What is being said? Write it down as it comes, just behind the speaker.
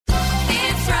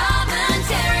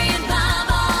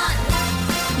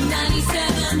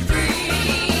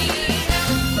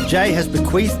Jay has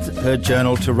bequeathed her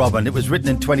journal to Robin. It was written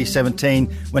in 2017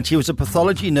 when she was a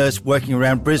pathology nurse working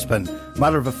around Brisbane,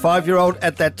 mother of a 5-year-old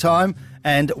at that time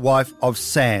and wife of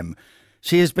Sam.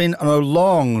 She has been on a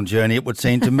long journey, it would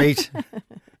seem, to meet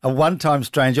a one-time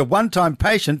stranger, one-time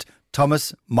patient,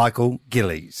 Thomas Michael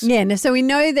Gillies. Yeah, now, so we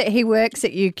know that he works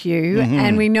at UQ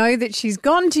and we know that she's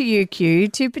gone to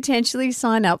UQ to potentially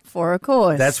sign up for a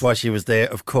course. That's why she was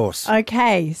there, of course.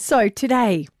 Okay, so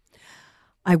today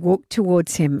I walked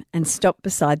towards him and stopped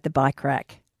beside the bike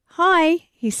rack. "Hi,"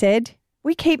 he said.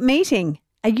 "We keep meeting.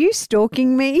 Are you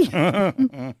stalking me?"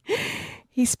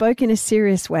 He spoke in a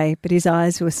serious way, but his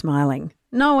eyes were smiling.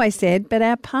 "No," I said, "but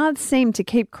our paths seem to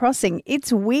keep crossing.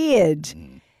 It's weird."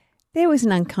 There was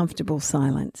an uncomfortable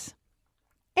silence.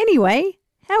 "Anyway,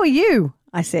 how are you?"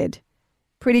 I said.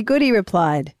 "Pretty good," he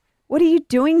replied. "What are you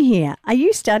doing here? Are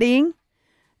you studying?"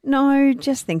 "No,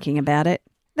 just thinking about it."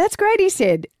 "That's great," he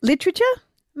said. "Literature?"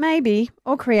 "Maybe,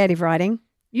 or creative writing."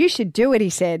 "You should do it," he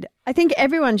said. "I think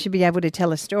everyone should be able to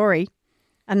tell a story."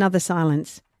 Another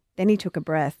silence. Then he took a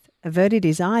breath, averted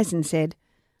his eyes and said,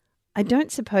 "I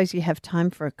don't suppose you have time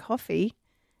for a coffee,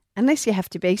 unless you have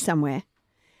to be somewhere."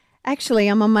 "Actually,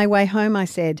 I'm on my way home," I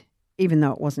said, even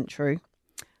though it wasn't true.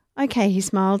 "Okay," he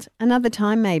smiled. "Another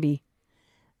time, maybe."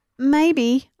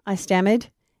 "Maybe," I stammered.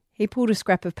 He pulled a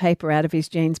scrap of paper out of his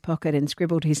jeans pocket and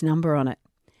scribbled his number on it.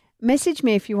 "Message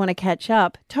me if you want to catch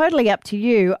up. Totally up to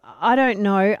you. I don't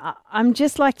know. I'm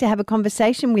just like to have a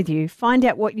conversation with you, find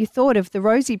out what you thought of the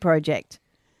Rosie project."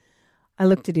 I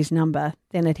looked at his number,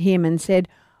 then at him and said,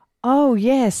 "Oh,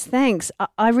 yes, thanks.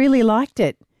 I really liked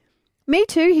it." "Me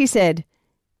too," he said.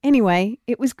 "Anyway,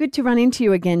 it was good to run into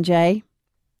you again, Jay."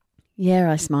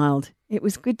 "Yeah," I smiled. "It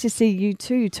was good to see you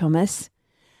too, Thomas."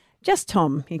 "Just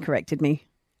Tom," he corrected me.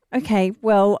 "Okay,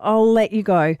 well, I'll let you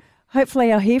go.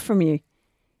 Hopefully I'll hear from you."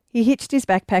 He hitched his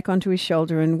backpack onto his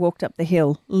shoulder and walked up the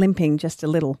hill, limping just a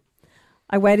little.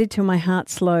 I waited till my heart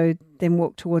slowed, then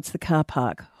walked towards the car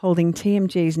park, holding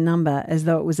TMG's number as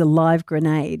though it was a live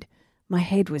grenade. My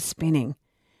head was spinning.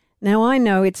 Now I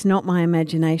know it's not my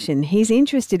imagination. He's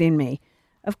interested in me.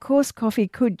 Of course, coffee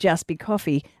could just be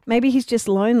coffee. Maybe he's just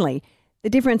lonely. The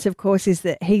difference, of course, is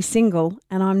that he's single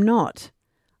and I'm not.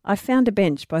 I found a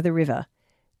bench by the river,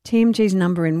 TMG's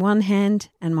number in one hand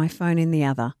and my phone in the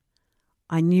other.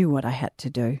 I knew what I had to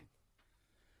do.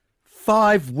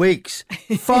 5 weeks.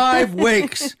 5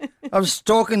 weeks of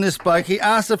stalking this bloke. He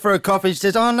asked her for a coffee. She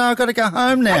says, "Oh, no, I've got to go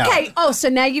home now." Okay, so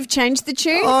now you've changed the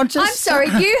tune? Oh, I'm sorry,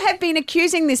 you have been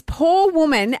accusing this poor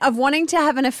woman of wanting to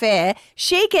have an affair.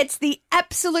 She gets the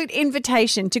absolute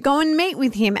invitation to go and meet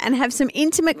with him and have some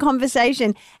intimate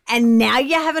conversation, and now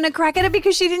you're having a crack at her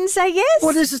because she didn't say yes?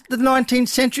 What is this, the 19th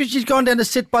century? She's gone down to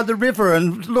sit by the river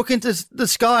and look into the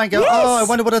sky and go, Yes. "Oh, I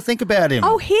wonder what I think about him."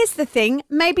 Oh, here's the thing.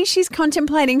 Maybe she's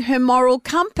contemplating her moral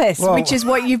compass, Well- which is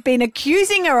what you've been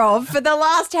accusing her of for the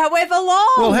last however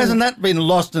long. Well, hasn't that been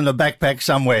lost in a backpack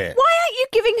somewhere? Why aren't you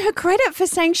giving her credit for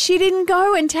saying she didn't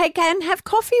go and have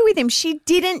coffee with him? She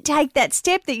didn't take that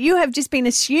step that you have just been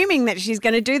assuming that she's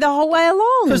going to do the whole way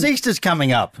along. Because Easter's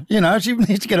coming up. You know, she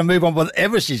needs to get a move on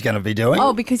whatever she's going to be doing.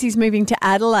 Oh, because he's moving to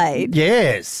Adelaide.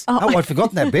 Yes. Oh. Oh, I'd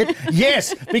forgotten that bit.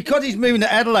 Yes, because he's moving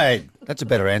to Adelaide. That's a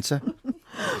better answer.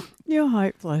 You're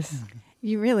hopeless.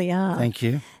 You really are. Thank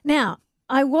you. Now,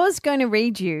 I was going to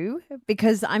read you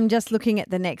because I'm just looking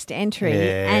at the next entry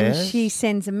and Yes. she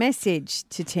sends a message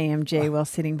to TMG while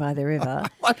sitting by the river.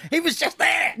 What? He was just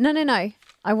there. No.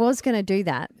 I was going to do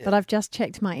that, but I've just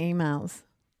checked my emails.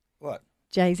 What?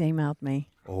 Jay's emailed me.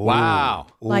 Wow.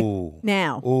 Like Ooh.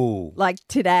 now. Ooh. Like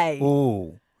today.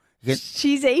 Ooh.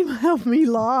 She's emailed me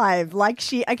live.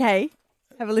 Okay,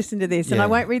 have a listen to this. And Yeah. I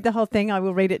won't read the whole thing. I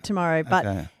will read it tomorrow. But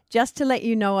Okay. just to let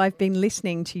you know, I've been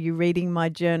listening to you reading my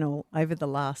journal over the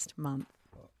last month.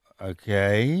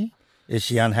 Okay. Is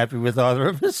she unhappy with either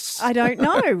of us? I don't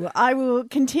know. I will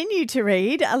continue to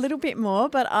read a little bit more,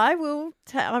 but I will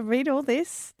I'll read all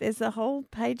this. There's a whole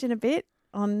page and a bit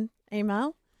on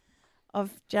email of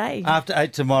Jay. After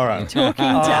 8 tomorrow. Talking to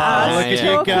us, Look at you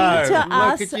talking go. to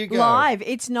Look us at you go. live.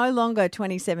 It's no longer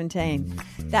 2017.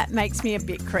 That makes me a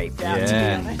bit creeped out, to be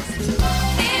Yeah. honest.